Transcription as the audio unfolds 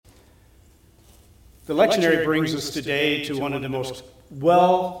The lectionary brings us today to one of the most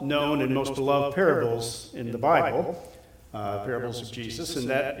well-known and most beloved parables in the Bible, parables of Jesus, and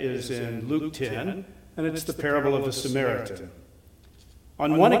that is in Luke 10, and it's the parable of the Samaritan.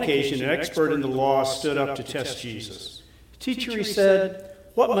 On one occasion, an expert in the law stood up to test Jesus. "Teacher," he said,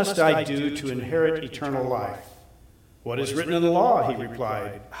 "what must I do to inherit eternal life?" "What is written in the law?" he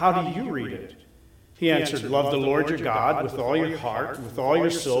replied. "How do you read it?" He answered, "Love the Lord your God with all your heart, with all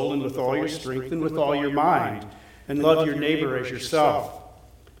your soul, and with all your strength, and with all your mind, and love your neighbor as yourself."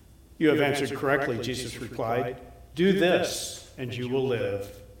 "You have answered correctly," Jesus replied. "Do this, and you will live."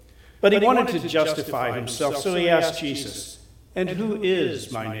 But he wanted to justify himself, so he asked Jesus, "And who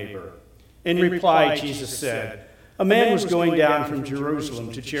is my neighbor?" In reply, Jesus said, "A man was going down from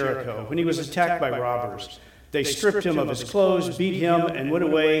Jerusalem to Jericho when he was attacked by robbers. They stripped him of his clothes, beat him, and went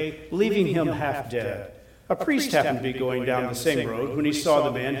away, leaving him half dead. A priest happened to be going down the same road. When he saw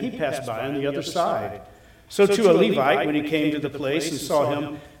the man, he passed by on the other side. So too a Levite, when he came to the place and saw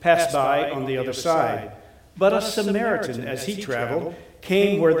him, passed by on the other side. But a Samaritan, as he traveled,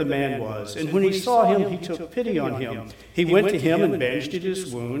 came where the man was, and when he saw him, he took pity on him. He went to him and bandaged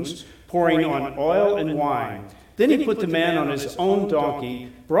his wounds, pouring on oil and wine. Then he put the man on his own donkey,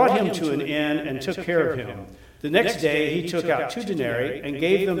 brought him to an inn, and took care of him. The next day he took out 2 denarii and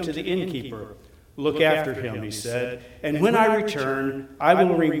gave them to the innkeeper. "Look after him," he said, "and when I return, I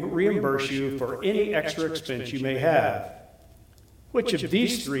will reimburse you for any extra expense you may have." Which of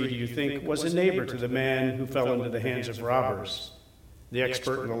these 3 do you think was a neighbor to the man who fell into the hands of robbers? The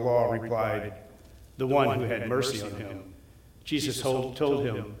expert in the law replied, "The one who had mercy on him." Jesus told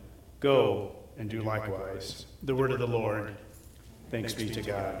him, "Go and do likewise." The word of the Lord. Thanks be to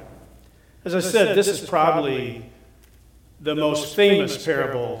God. As I said, this is probably the most famous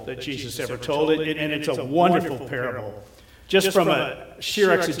parable that Jesus ever told, and it's a wonderful parable. Just from a sheer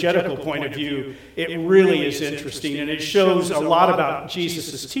exegetical point of view, it really is interesting, and it shows a lot about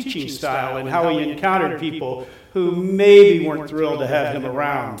Jesus' teaching style and how he encountered people who maybe weren't thrilled to have him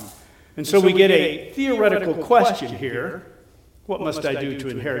around. And so we get a theoretical question here: what must I do to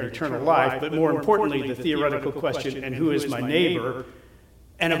inherit eternal life? But more importantly, the theoretical question, and who is my neighbor?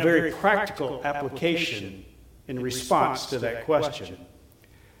 And a very practical application in response to that question.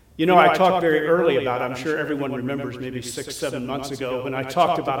 You know, I talked very early about, I'm sure everyone remembers maybe 6-7 months ago, when I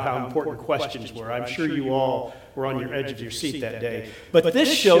talked about how important questions were. I'm sure you all were on your edge of your seat that day. But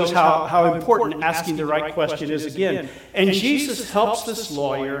this shows how important asking the right question is again. And Jesus helps this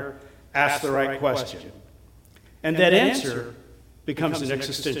lawyer ask the right question. And that answer becomes an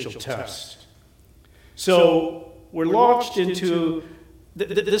existential test. So we're launched into,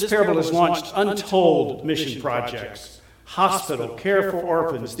 this parable has launched untold mission projects. Hospital, care for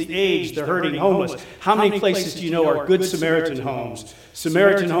orphans, the aged, the hurting, homeless. How many places do you know are good Samaritan homes?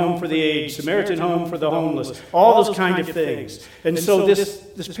 Samaritan home for the aged, Samaritan home for the homeless, all those kind of things. And so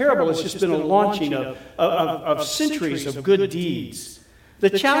this parable has just been a launching of centuries of good deeds. The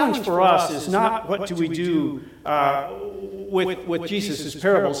challenge for us is not what do we do with Jesus'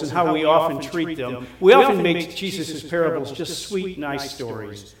 parables and how we often treat them. We often make Jesus' parables just sweet, nice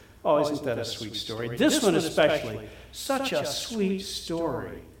stories. Oh, isn't that a sweet story? This one especially, such a sweet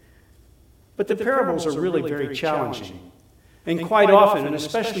story. But the parables are really very challenging. And quite often, and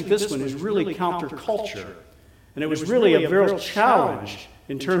especially this one, is really counterculture. And it was really a real challenge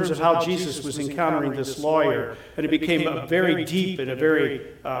in terms of how Jesus was encountering this lawyer. And it became a very deep and a very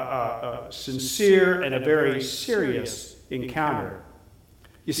sincere and a very serious encounter.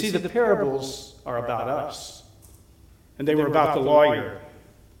 You see, the parables are about us. And they were about the lawyer.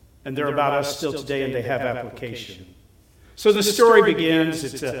 And they're about us still today, and they have application. So the story begins,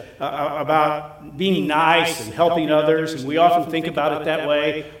 it's about being nice and helping others, and we often think about it that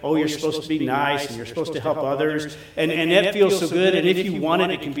way. Oh, you're supposed to be nice, and you're supposed to help others, and that feels so good, and if you want it,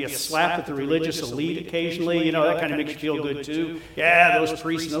 it can be a slap at the religious elite occasionally. You know, that kind of makes you feel good too. Yeah, those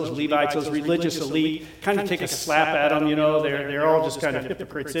priests and those Levites, those religious elite, kind of take a slap at them, you know, they're all just kind of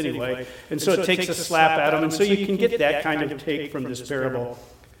hypocrites anyway, and so it takes a slap at them, and so you can get that kind of take from this parable.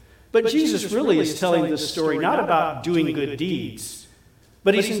 But Jesus really is telling this story not about doing good deeds,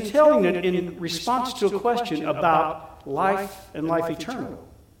 but he's telling it in response to a question about life and life eternal.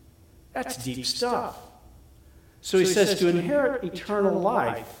 That's deep stuff. So he says, to inherit eternal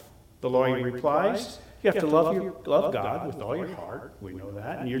life, the lawyer replies, you have to love God with all your heart, we know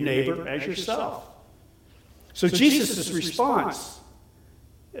that, and your neighbor as yourself. So Jesus' response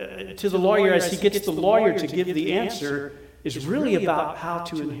to the lawyer, as he gets the lawyer to give the answer, is really about how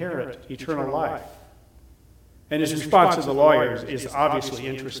to inherit eternal life. And his response to the lawyer is obviously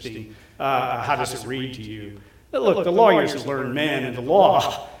interesting. How does it read to you? Look, the lawyer's a learned man in the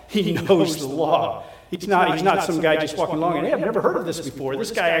law. He knows the law. He's not some guy just walking along and, hey, I've never heard of this before.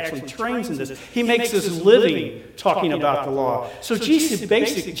 This guy actually trains in this. He makes his living talking about the law. So Jesus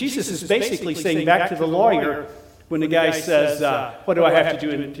is basically saying back to the lawyer, when the guy says, what do I have to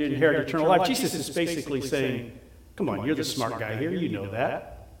do to inherit eternal life? Jesus is basically saying, come on, you're the smart guy here. You know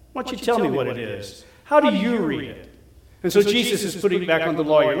that. Why don't you tell me what it is? How do you read it? And so Jesus is putting it back on the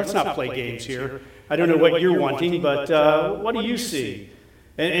lawyer. Let's not play games here. I don't know what you're wanting, but what do you see?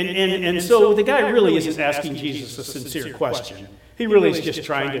 And so the guy really isn't asking Jesus a sincere question. He really is just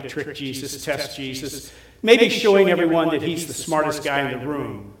trying to trick Jesus, test Jesus, maybe showing everyone that he's the smartest guy in the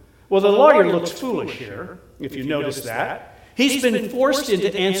room. Well, the lawyer looks foolish here, if you notice that. He's been forced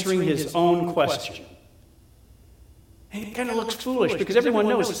into answering his own question. And he kind of looks foolish because everyone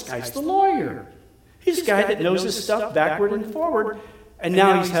knows this guy's the lawyer. He's a guy that knows his stuff backward and forward, and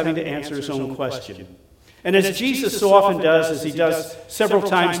now he's having to answer his own question. And as Jesus so often does, as he does several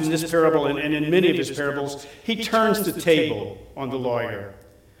times in this parable and in many of his parables, he turns the table on the lawyer.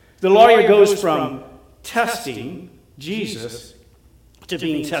 The lawyer goes from testing Jesus to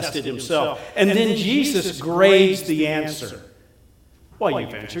being tested himself. And then Jesus grades the answer. Well,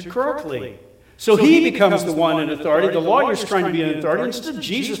 you've answered correctly. So he becomes the one in authority. The lawyer's trying to be in authority. Instead,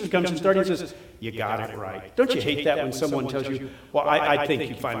 Jesus becomes in authority and says, you got it right. Don't you hate that when someone tells you, well, I think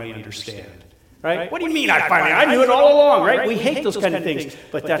you finally understand. Right? What do you mean I knew it all along, right? We hate those kind of things.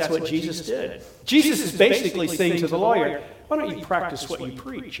 But that's what Jesus did. Jesus is basically saying to the lawyer, why don't you practice what you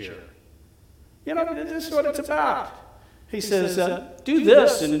preach here? You know, this is what it's about. He says, do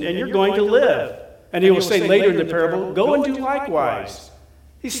this and you're going to live. And he will say later in the parable, go and do likewise.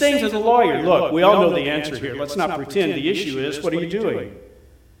 He's saying to the lawyer, look, we all know the answer here. Let's not pretend. The issue is, what are you doing?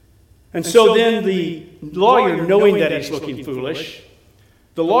 And so then the lawyer, knowing that he's looking foolish,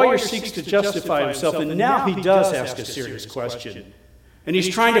 the lawyer seeks to justify himself, and now he does ask a serious question. And he's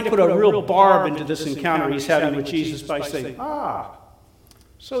trying to put a real barb into this encounter he's having with Jesus by saying,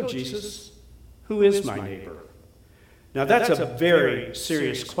 so Jesus, who is my neighbor? Now that's a very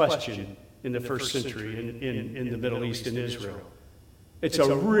serious question in the first century in the Middle East and Israel. It's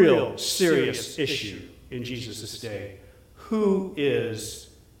a real serious issue in Jesus' day. Who is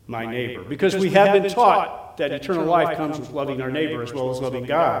my neighbor? Because we have been taught that eternal life comes with loving our neighbor as well as loving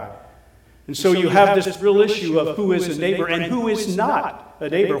God. And so you have this real issue of who is a neighbor and who is not a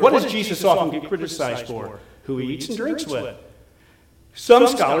neighbor. What does Jesus often get criticized for? Who he eats and drinks with. Some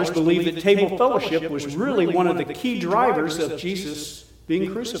scholars believe that table fellowship was really one of the key drivers of Jesus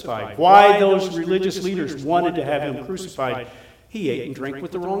being crucified. Why those religious leaders wanted to have him crucified. He ate and drank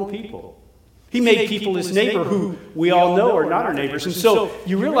with the wrong people. He made people his neighbor who we all know are not our neighbors. And so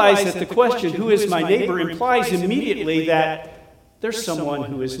you realize that the question, who is my neighbor, implies immediately that there's someone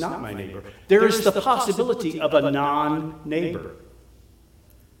who is not my neighbor. There is the possibility of a non-neighbor.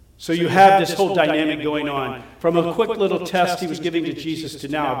 So you have this whole dynamic going on. From a quick little test he was giving to Jesus to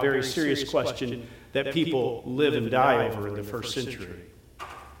now a very serious question that people live and die over in the first century.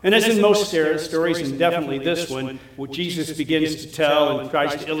 And as in most stories, and definitely this one, what Jesus begins to tell and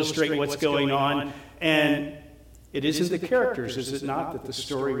tries to illustrate what's going on, and it isn't the characters, is it not, that the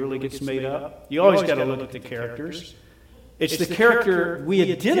story really gets made up? You always got to look at the characters. It's the character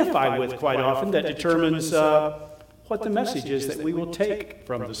we identify with quite often that determines what the message is that we will take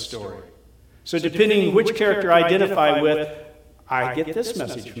from the story. So depending which character I identify with, I get this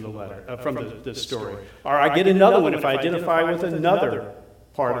message from the letter, from the story. Or I get another one if I identify with another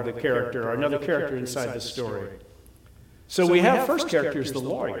part of the character or another character inside the story. So we have first character is the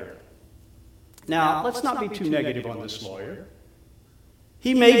lawyer. Now, let's not be too negative on this lawyer.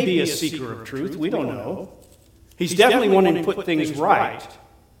 He may be a seeker of truth. We don't know. He's definitely wanting to put things right.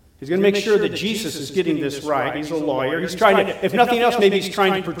 He's going to make sure that Jesus is getting this right. He's a lawyer. He's trying to, if nothing else, maybe he's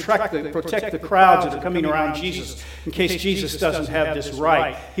trying to protect the crowds that are coming around Jesus in case Jesus doesn't have this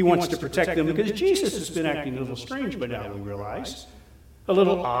right. He wants to protect them because Jesus has been acting a little strange by now, we realize. A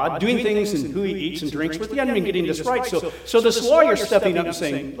little odd, doing things and who he eats and drinks with. He hadn't been getting this right. So this lawyer's stepping up and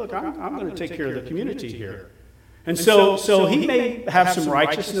saying, look, I'm going to take care of the community here. And so he may have some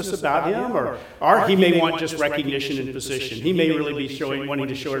righteousness about him, or he may want just recognition and position. He may really be wanting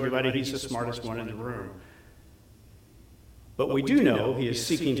to show everybody he's the smartest one in the room. But we do know he is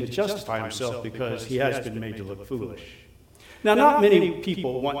seeking to justify himself because he has been made to look foolish. Now, not many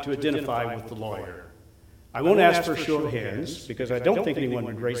people want to identify with the lawyer. I won't ask for a show of hands, because I don't think anyone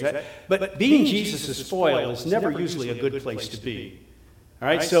would raise that. But being Jesus' foil is never usually a good place to be. All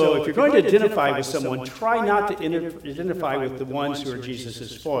right, so if you're going to identify with someone, try not to identify with the ones who are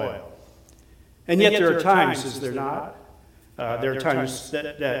Jesus' foil. And yet there are times, is there not? There are times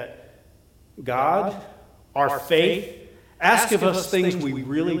that God, our faith, ask of us things we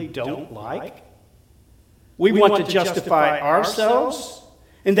really don't like. We want to justify ourselves,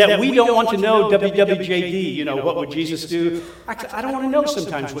 and that we don't want to know WWJD, what would Jesus do? I don't want to know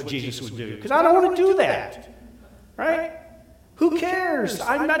sometimes what Jesus would do, because I don't want to do that, right? Who cares?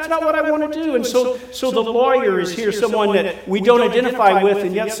 That's not what I want to do. And so the lawyer is here, someone that we don't identify with,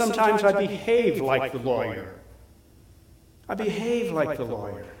 and yet sometimes I behave like the lawyer. I behave like the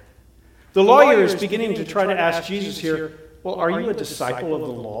lawyer. The lawyer is beginning to try to ask Jesus here, well, are you a disciple of the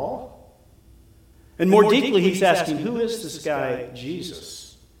law? And more deeply, he's asking, who is this guy,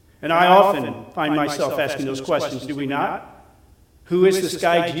 Jesus? And I often find myself asking those questions, do we not? Who is this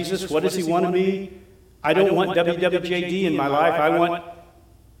guy, Jesus? What does he want of me? I don't want WWJD in my life. I want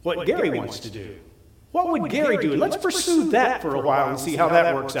what Gary wants to do. What would Gary do? And let's pursue that for a while and see how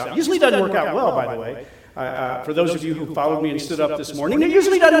that works out. Usually doesn't work out well, by the way. For those of you who followed me and stood up this morning, it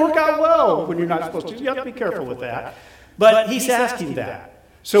usually doesn't work out well when you're not supposed to. You have to be careful with that. But he's asking that.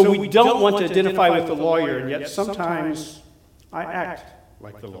 So we don't want to identify with the lawyer, and yet sometimes I act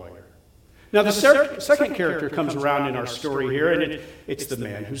like the lawyer. Now, the second character comes around in our story here, and it's the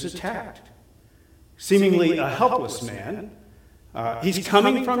man who's attacked. Seemingly a helpless man. He's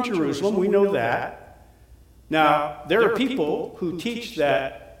coming from Jerusalem, we know that. Now, there are people who teach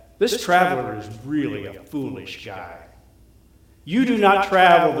that this traveler is really a foolish guy. You do not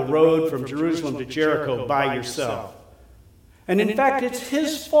travel the road from Jerusalem to Jericho by yourself. And in fact, it's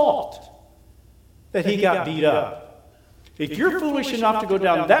his fault that he got beat up. If you're foolish enough to go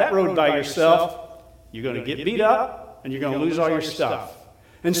down that road by yourself, you're going to get beat up and you're going to lose all your stuff.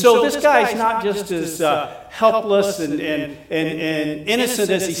 And so this guy's not just as helpless and innocent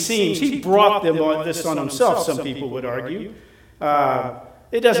as he seems. He brought this on himself, some people would argue.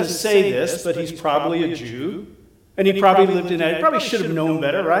 It doesn't say this, but he's probably a Jew. And he probably lived in that. He probably should have known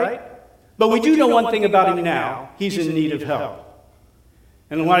better, right? But we do know one thing about him now. He's in need of help.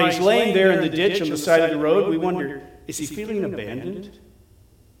 And while he's laying there in the ditch on the side of the road, we wonder, is he feeling abandoned?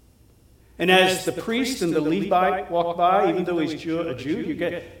 And as the priest and the Levite walk by, even though he's a Jew,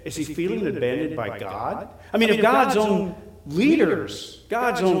 is he feeling abandoned by God? I mean, if God's own leaders,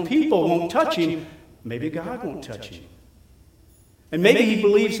 God's own people won't touch him, maybe God won't touch him. And maybe he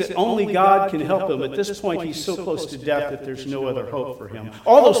believes that only God can help him. At this point, he's so close to death that there's no other hope for him.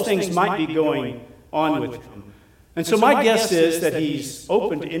 All those things might be going on with him. And so my guess is that he's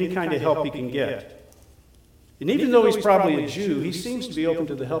open to any kind of help he can get. And even though he's probably a Jew, he seems to be open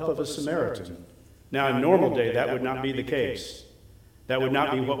to the help of a Samaritan. Now, in normal day, that would not be the case. That would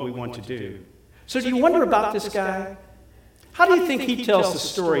not be what we want to do. So do you wonder about this guy? How do you think he tells the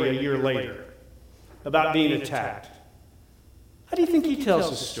story a year later about being attacked? How do you think he tells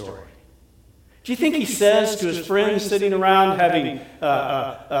the story? Do you think he says to his friends sitting around having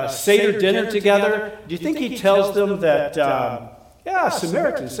Seder dinner together, do you think he tells them that,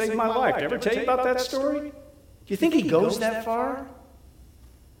 Samaritan saved my life? Did I ever tell you about that story? Do you think he goes that far?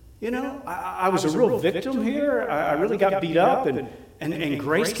 I was a real victim here. I really got beat up, and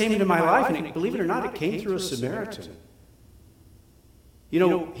grace came into my life, and believe it or not, it came through a Samaritan.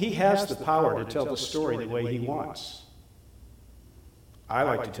 He has the power to tell the story the way he wants. I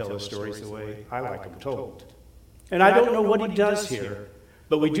like to tell the stories the way I like them told. And I don't know what he does here,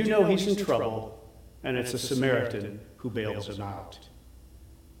 but we do know he's in trouble, and it's a Samaritan who bails him out.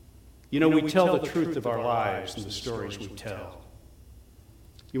 We tell the truth of our lives in the stories we tell.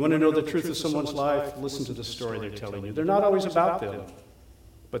 You want to know the truth of someone's life? Listen to the story they're telling you. They're not always about them,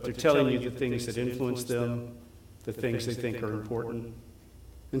 but they're telling you the things that influence them, the things they think are important.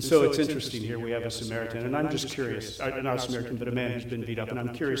 And so it's interesting here we have a Samaritan, and I'm just curious, not a Samaritan, but a man who's been beat up, and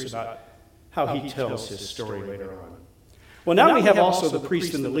I'm curious about how he tells his story later on. Well, now we have also the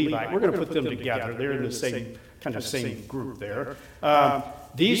priest and the Levite. We're going to put them together. They're in the same group there.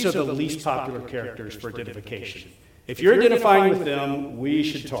 These are the least popular characters for identification. If you're identifying with them, we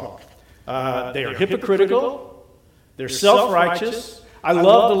should talk. They are hypocritical. They're self-righteous. I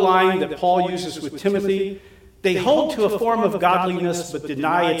love the line that Paul uses with Timothy. They hold to a form of godliness but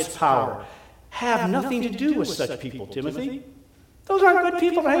deny its power. Have nothing to do with such people, Timothy. Those aren't good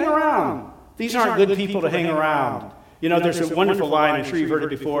people to hang around. These aren't good people to hang around. There's a wonderful line, I'm sure you've heard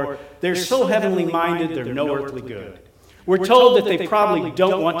it before. They're so heavenly minded, they're no earthly good. We're told that they probably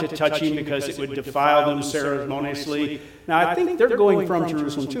don't want to touch him because it would defile them ceremoniously. Now, I think they're going from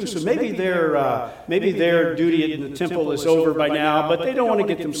Jerusalem too, so maybe their duty in the temple is over by now, but they don't want to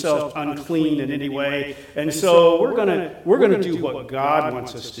get themselves unclean in any way. And so we're going to do what God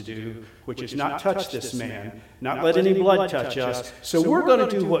wants us to do, which is not touch this man, not let any blood touch us. So we're going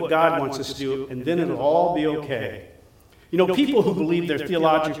to do what God wants us to do, and then it'll all be okay. People who believe their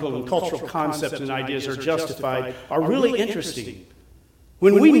theological and cultural concepts and ideas are justified are really interesting.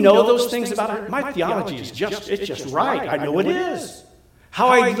 When we know those things about it, my theology is just right. I know it is. How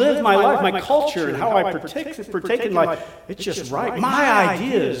I live my life, my culture, and how I partake in life, it's just right. My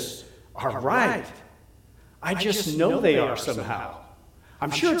ideas are right. I just know they are somehow.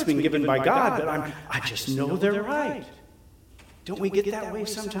 I'm sure it's been given by God, but I just know they're right. Don't we get that way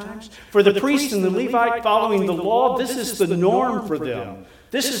sometimes? For the priest and the Levite following the law, this is the norm for them.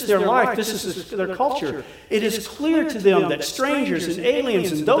 This is their life. This is their culture. It is clear to them that strangers and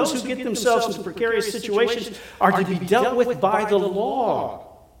aliens and those who get themselves into precarious situations are to be dealt with by the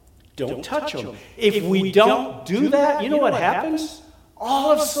law. Don't touch them. If we don't do that, you know what happens?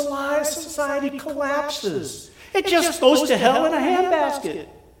 All of society collapses. It just goes to hell in a handbasket.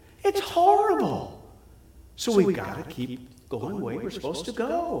 It's horrible. So we've got to keep going the way we're supposed to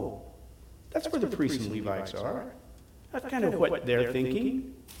go. That's where the priests and Levites are. That's kind of what they're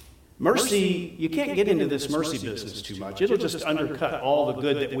thinking. Mercy, you can't get into this mercy business too much. It'll just undercut all the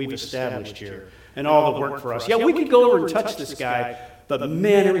good that we've established here and all the work for us. Yeah, we could go over and touch this guy, but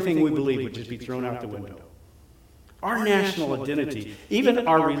man, everything we believe would just be thrown out the window. Our national identity, even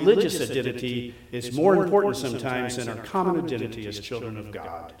our religious identity, is more important sometimes than our common identity as children of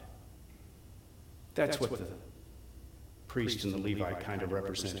God. That's what the priest and the Levite kind of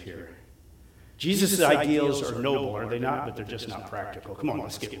represent here. Jesus' ideals are noble, are they not? But they're just not practical. Come on,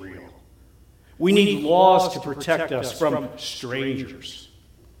 let's get real. We need laws to protect us from strangers.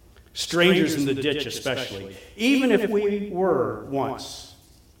 Strangers in the ditch especially, even if we were once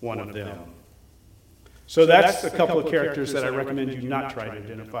one of them. So that's a couple of characters that I recommend you not try to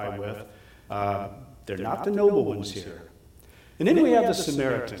identify with. They're not the noble ones here. And then we have the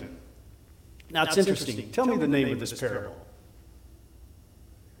Samaritan. Now it's interesting. Tell me the name of this parable.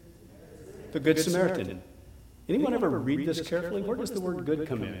 The Good Samaritan. Anyone ever read this carefully? Where does the word good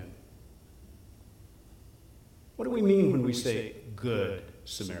come in? What do we mean when we say good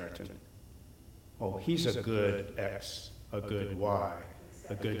Samaritan? Oh, he's a good X, a good Y,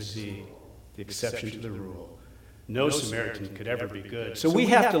 a good Z, the exception to the rule. No Samaritan could ever be good. So we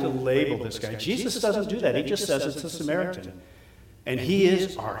have to label this guy. Jesus doesn't do that. He just says it's a Samaritan. And he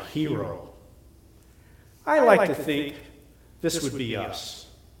is our hero. I like to think this would be us.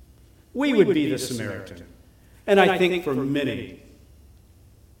 We would be the Samaritan. And I think for many,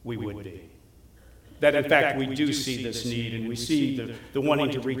 we would be. That in fact we do see this need and we see the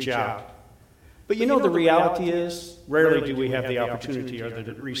wanting to reach out. But you know the reality is, rarely do we have the opportunity or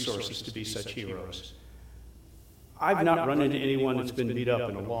the resources to be such heroes. I've not run into anyone that's been beat up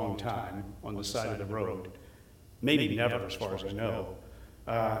in a long time on the side of the road. Maybe never, as far as I know.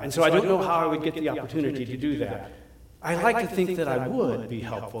 And so I don't know how I would get the opportunity to do that. I like to think that I would be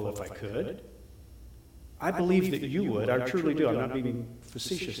helpful if I could. I believe that you would. I truly do. I'm not being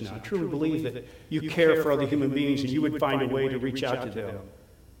facetious now. I truly believe that you care for other human beings and you would find a way to reach out to them.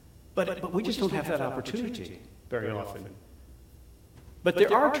 But we just don't have that opportunity very often. But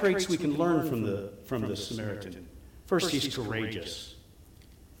there are traits we can learn from the Samaritan. First, he's courageous.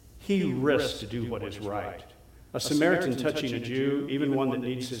 He risks to do what is right. A Samaritan touching a Jew, even one that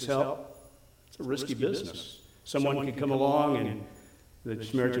needs his help, it's a risky business. Someone could come along and the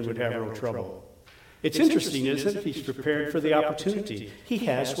Samaritan would have real trouble. It's interesting, isn't it? He's prepared for the opportunity. He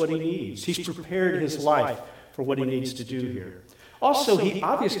has what he needs. He's prepared his life for what he needs to do here. Also, he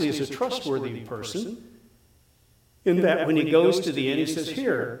obviously is a trustworthy person in that when he goes to the inn, he says,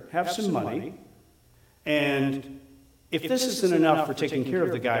 here, have some money, and if this isn't enough for taking care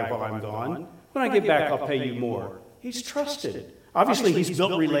of the guy while I'm gone, when I get back, I'll pay you more. He's trusted. Obviously, he's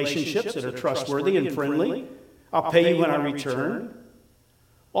built relationships that are trustworthy and friendly. I'll pay you when I return.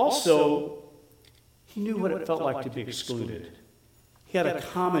 Also, he knew what it felt like to be excluded. He had a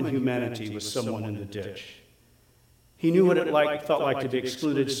common humanity with someone in the ditch. He knew what it felt like to be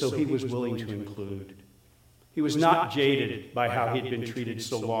excluded, so he was willing to include. He was not jaded by how he'd been treated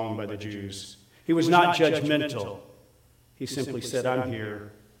so long by the Jews. He was not judgmental. He simply said, I'm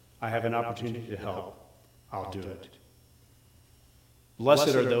here. I have an opportunity to help. I'll do it. Blessed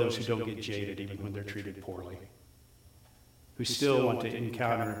are those who don't get jaded even when they're treated poorly, who still want to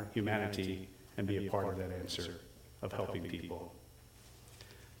encounter humanity and be a part of that answer of helping people.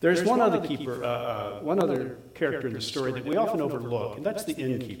 There's one other character in the story that we often overlook, and that's the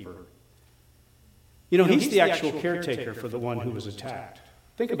innkeeper. You know, he's the actual caretaker for the one who was attacked.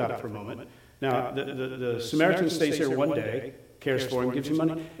 Think about it for a moment. Now, the Samaritan stays there one day, cares for him, gives him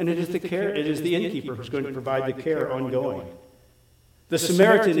money, and it is the innkeeper who's going to provide the care ongoing. The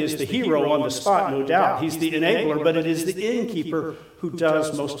Samaritan is the hero on the spot, no doubt. He's the enabler, but it is the innkeeper who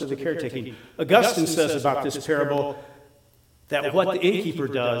does most of the caretaking. Augustine says about this parable that what the innkeeper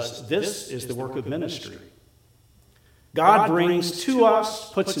does, this is the work of ministry. God brings to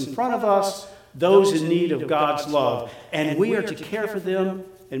us, puts in front of us, those in need of God's love, and we are to care for them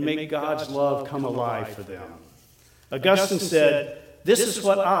and make God's love come alive for them. Augustine said, "This is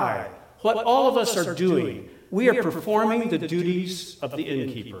what all of us are doing. We are performing the duties of the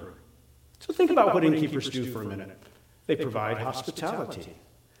innkeeper." So think about what innkeepers do for a minute. They provide hospitality.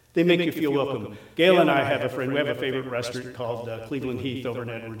 They make you feel welcome. Gail and I have a friend. We have a favorite restaurant called Cleveland Heath over in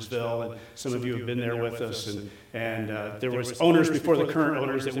Edwardsville, and some of you have been there with us. And there was owners before the current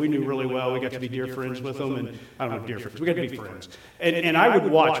owners that we knew really well. We got to be dear friends with them, and I don't know, dear friends. We got to be friends. And I would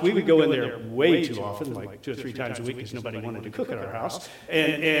watch. We would go in there way too often, like 2 or 3 times a week, because nobody wanted to cook at our house.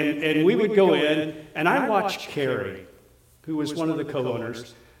 And we would go in, and I watched Carrie, who was one of the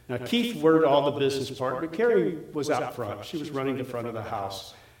co-owners. Now, Keith worked all the business part, but Carrie was out front. She was running the front of the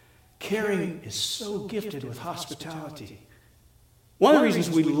house. Carrie is so gifted with hospitality. One of the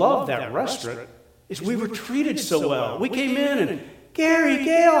reasons we love that restaurant is we were treated so well. We came in and, "Gary,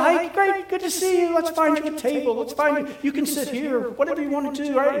 Gail, hi, great, good to see you. Let's find you a table. Let's find you can sit here, whatever you want to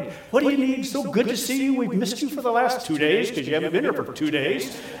do, right? What do you need? So good to see you. We've missed you for the last 2 days because you haven't been here for 2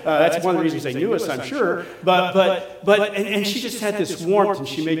 days." That's one of the reasons they knew us, I'm sure. And she just had this warmth, and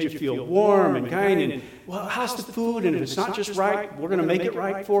she made you feel warm and kind. And, "Well, how's the food? And if it's not just right, we're going to make it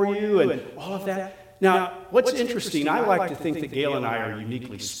right for you," and all of that. Now, what's interesting, I like to think that Gail and I are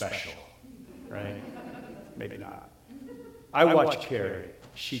uniquely special, right? Maybe not. I watched Carrie.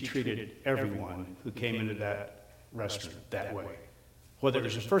 She treated everyone who came into that restaurant that way. Whether it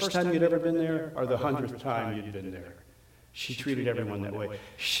was the first time you'd ever been there or the 100th time you'd been there, she treated everyone that way.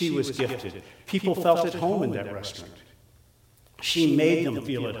 She was gifted. People felt at home in that restaurant. She made them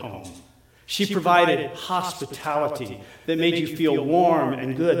feel at home. She provided hospitality that made you feel warm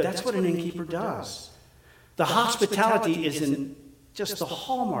and good. That's what an innkeeper does. The hospitality is just the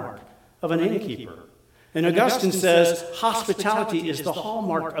hallmark of an innkeeper. And Augustine says hospitality is the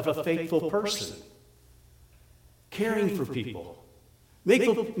hallmark of a faithful person. Caring for people,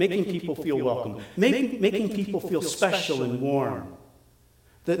 making people feel welcome, making people feel special and warm.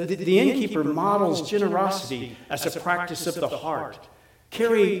 The innkeeper models generosity as a practice of the heart.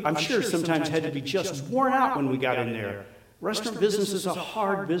 Carrie, I'm sure, sometimes had to be just worn out when we got in there. Restaurant business is a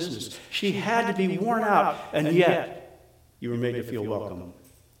hard business. She had to be worn out, and yet you were made to feel welcome.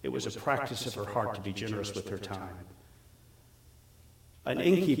 It was a practice of her heart to be generous with her time. An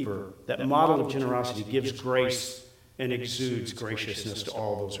innkeeper, that model of generosity, gives grace and exudes graciousness to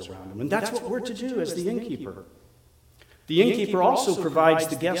all those around him. And that's what we're to do as the innkeeper. The innkeeper also provides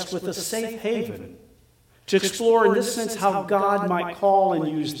the guests with a safe haven to explore, in this sense, how God might call and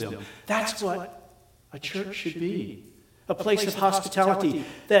use them. That's what a church should be, a place of hospitality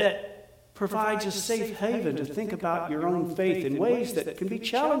that provides a safe haven to think about your own faith in ways that can be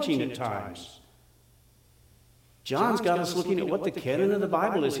challenging at times. John's got us looking at what the canon of the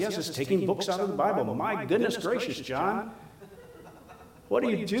Bible is. He has us taking books out of the Bible. My goodness gracious, John. What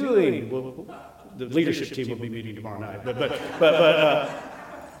are you doing? Well, the leadership team will be meeting tomorrow night.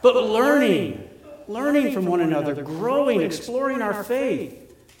 But learning from one another, growing, exploring our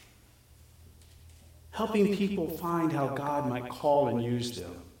faith, helping people find how God might call and use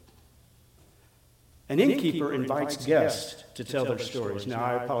them. An innkeeper invites guests to tell their stories. Now,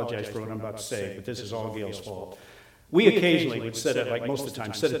 I apologize for what I'm about to say, but this is all Gail's fault. We occasionally would sit at, like most of the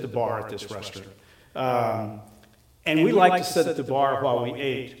time, sit at the bar at this restaurant. And we liked to sit at the bar while we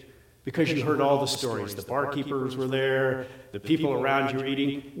ate because you heard all the stories. The barkeepers were there, the people around you were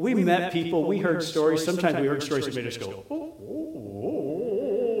eating. We met people, we heard stories. Sometimes we heard stories that made us go, oh,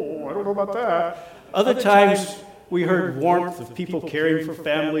 I don't know about that. Other times we heard warmth of people caring for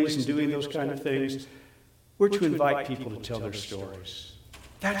families and doing those kind of things. We're to invite people to tell their stories.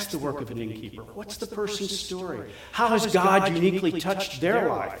 That's the work of an innkeeper. What's the person's story? How has God uniquely touched their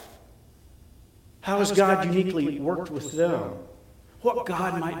life? How has God uniquely worked with them? What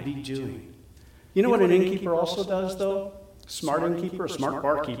God might be doing. You know what an innkeeper also does, though? Smart innkeeper, a smart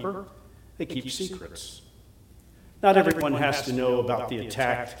barkeeper, they keep secrets. Not everyone has to know about the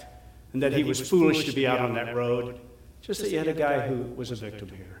attack and that he was foolish to be out on that road, just that you had a guy who was a victim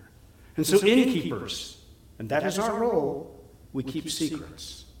here. And so innkeepers, and that is our role, we keep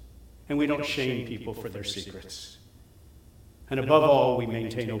secrets. And we don't shame people for their secrets. And above all, we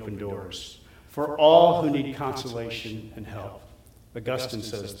maintain open doors for all who need consolation and help. Augustine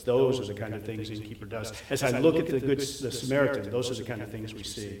says those are the kind of things an innkeeper does. As I look at the Samaritan, those are the kind of things we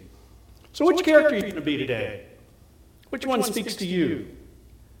see. So which character are you going to be today? Which one speaks to you?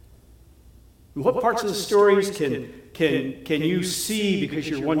 And what parts of the stories can you see because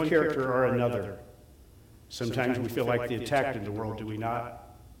you're one character or another? Sometimes we feel like the attacked in the world, do we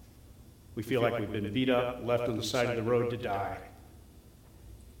not? We feel like we've been beat up, left on the side of the road to die.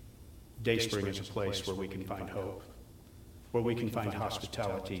 Dayspring is a place where we can find hope, where we can find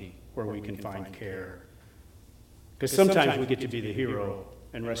hospitality, where we can find care. Because sometimes we get to be the hero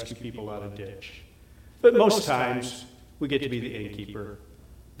and rescue people out of ditch. But most times, we get to be the innkeeper.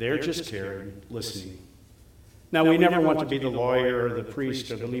 They're just caring, listening. Now, we never want to be the lawyer or the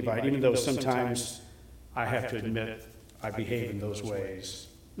priest or the Levite, even though sometimes I have to admit I behave in those ways.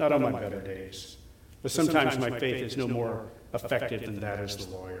 Not on my better days. But sometimes my faith is no more effective than that as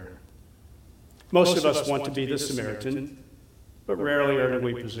the lawyer. Most of us want to be the Samaritan, but rarely are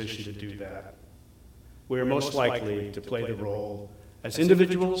we positioned to do that. We are most likely to play the role as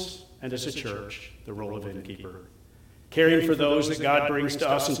individuals and as a church, the role of innkeeper, caring for those that God brings to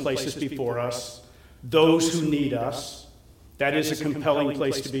us and places before us, those who need us. That is a compelling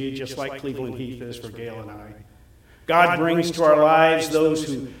place to be, just like Cleveland Heath is for Gail and I. God brings to our lives those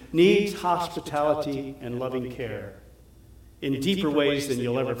who need hospitality and loving care in deeper ways than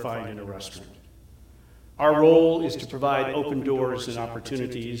you'll ever find in a restaurant. Our role is to provide open doors and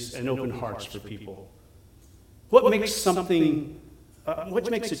opportunities and open hearts for people. What makes a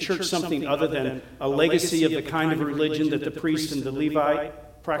church something other than a legacy of the kind of religion that the priest and the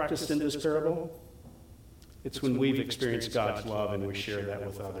Levite practiced in this parable? It's when we've experienced God's love and we share that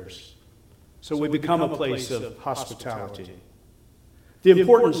with others. So we become a place of hospitality. The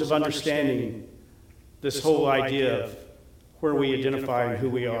importance of understanding this whole idea of where we identify and who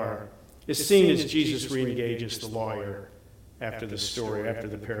we are is seen as Jesus re-engages the lawyer after the story, after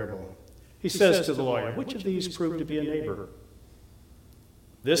the parable. He says to the lawyer, "Which of these proved to be a neighbor?"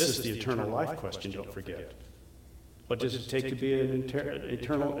 This is the eternal life question, don't forget. What does it take to be an inherit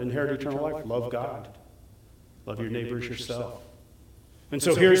eternal life? Love God. Love your neighbor as yourself. And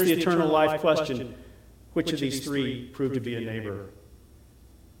so here's the eternal life question. Which of these three proved to be a neighbor?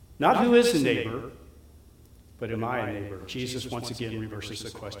 Not who is a neighbor, but am I a neighbor? Jesus once again reverses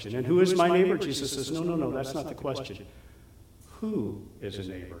the question. And who is my neighbor? Jesus says, no, that's not the question. Who is a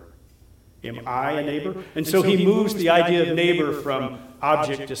neighbor? Am I a neighbor? And so he moves the idea of neighbor from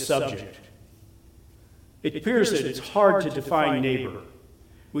object to subject. It appears that it's hard to define neighbor.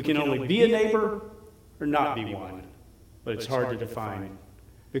 We can only be a neighbor or not be one, but it's hard to define.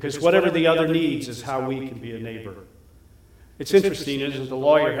 Because whatever the other needs is how we can be a neighbor. It's interesting, isn't it? The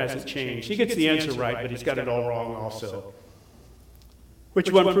lawyer hasn't changed. He gets the answer right, but he's got it all wrong also.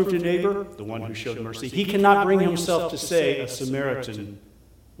 Which one proved a neighbor? The one who showed mercy. He cannot bring himself to say a Samaritan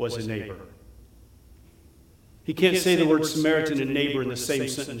was a neighbor. He can't say the word Samaritan and neighbor in the same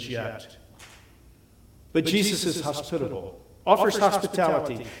sentence yet. But Jesus is hospitable, offers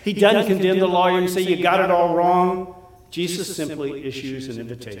hospitality. He doesn't condemn the lawyer and say, you got it all wrong. Jesus simply issues an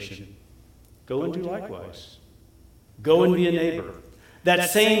invitation. Go and do likewise. Go and be a neighbor. That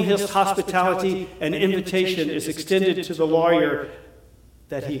same hospitality and invitation is extended to the lawyer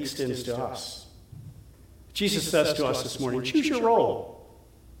that he extends to us. Jesus says to us this morning, choose your role.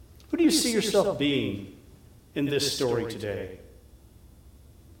 Who do you see yourself being in this story today?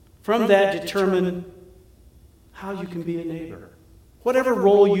 From that, determine how you can be a neighbor. Whatever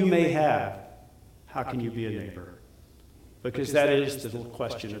role you may have, how can you be a neighbor? Because that is the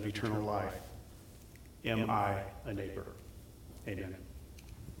question of eternal life. Am I a neighbor? Amen.